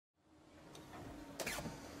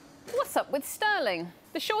What's up with sterling?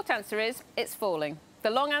 The short answer is it's falling. The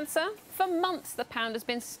long answer? For months the pound has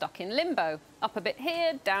been stuck in limbo. Up a bit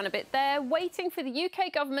here, down a bit there, waiting for the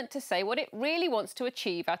UK government to say what it really wants to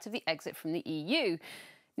achieve out of the exit from the EU.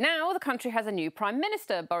 Now the country has a new Prime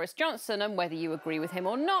Minister, Boris Johnson, and whether you agree with him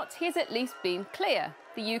or not, he has at least been clear.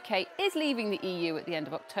 The UK is leaving the EU at the end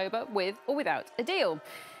of October with or without a deal.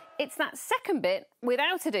 It's that second bit,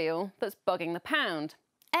 without a deal, that's bugging the pound.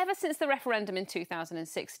 Ever since the referendum in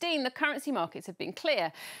 2016, the currency markets have been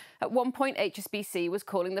clear. At one point, HSBC was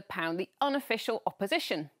calling the pound the unofficial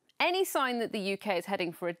opposition. Any sign that the UK is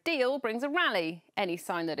heading for a deal brings a rally. Any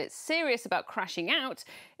sign that it's serious about crashing out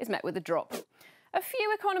is met with a drop. A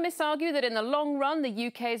few economists argue that in the long run, the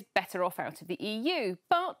UK is better off out of the EU.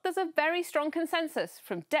 But there's a very strong consensus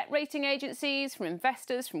from debt rating agencies, from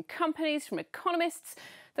investors, from companies, from economists,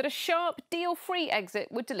 that a sharp, deal-free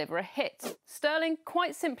exit would deliver a hit. Sterling,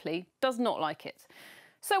 quite simply, does not like it.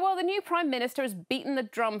 So while the new Prime Minister has beaten the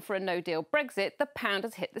drum for a no-deal Brexit, the pound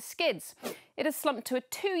has hit the skids. It has slumped to a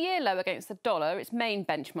two-year low against the dollar, its main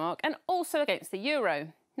benchmark, and also against the euro.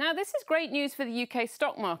 Now, this is great news for the UK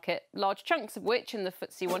stock market, large chunks of which, in the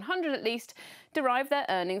FTSE 100 at least, derive their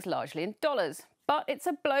earnings largely in dollars. But it's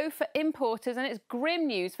a blow for importers and it's grim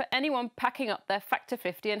news for anyone packing up their Factor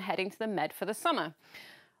 50 and heading to the Med for the summer.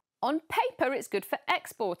 On paper, it's good for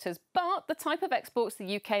exporters, but the type of exports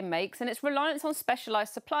the UK makes and its reliance on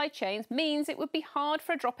specialised supply chains means it would be hard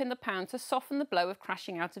for a drop in the pound to soften the blow of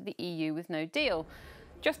crashing out of the EU with no deal.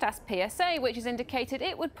 Just ask PSA, which has indicated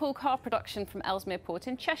it would pull car production from Ellesmere Port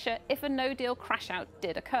in Cheshire if a no-deal crash-out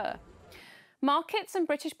did occur. Markets and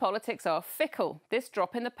British politics are fickle. This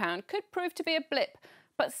drop in the pound could prove to be a blip,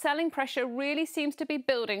 but selling pressure really seems to be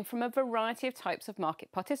building from a variety of types of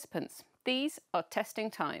market participants. These are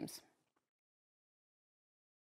testing times.